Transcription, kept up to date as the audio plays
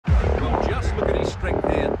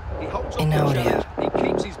In audio. He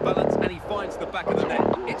keeps his balance and he finds the back of the net.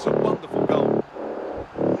 It's a wonderful goal.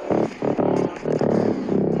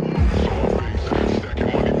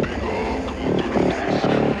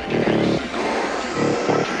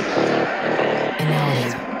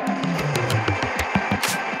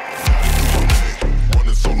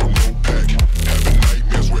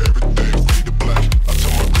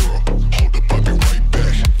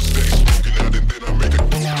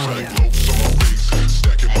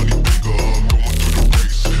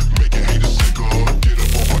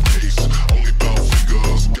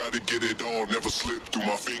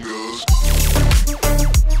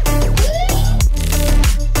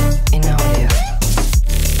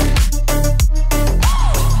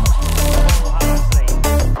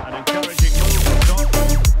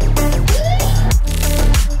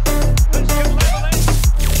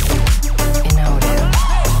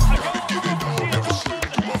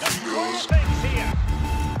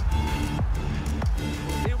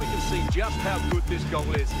 Just how good this goal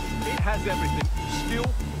is. It has everything. Skill,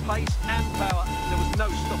 pace and power. There was no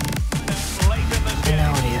stopping. Late in this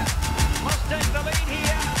game. Must take the lead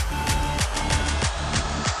here.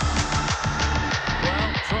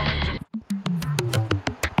 Well, trying to...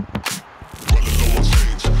 Running low on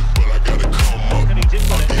change, but I gotta come up. Can he dip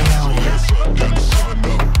with it? Got the sun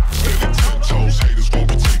up. Standing 10 toes, haters won't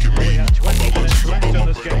be taking me. I'm about my cheese, I'm about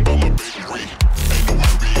my bread, I'm about my bakery. Ain't no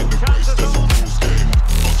hurry in the race, there's a rules game.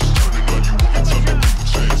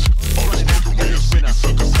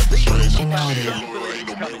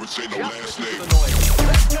 Say no last name.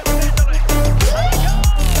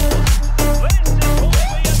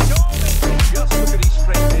 Just look at his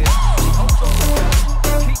strength here. He holds on the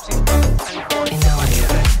balance, keeps his balance, and he finds the back of the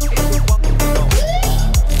net. It's a wonderful goal.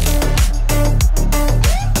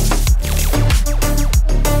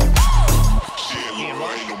 She ain't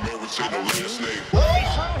Laura, ain't no merit, say no last name. He's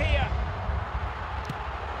through here.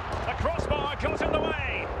 The crossbar comes in the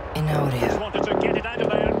way. In audio. Just wanted to get it out of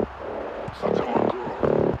there.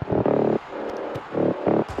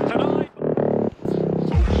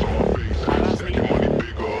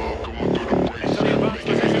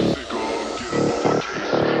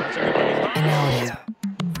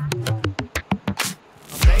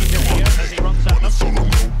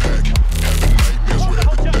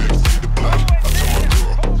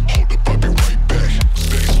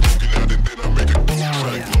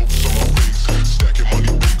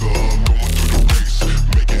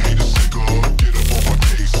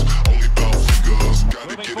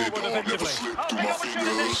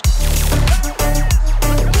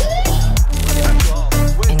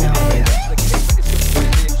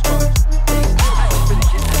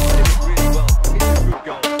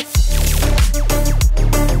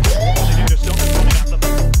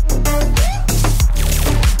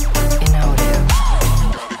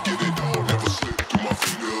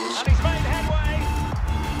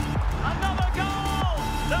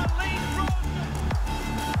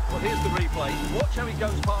 Watch how he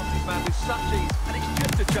goes past his man with such ease, and it's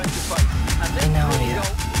just a change of pace. And then the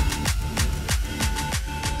goal.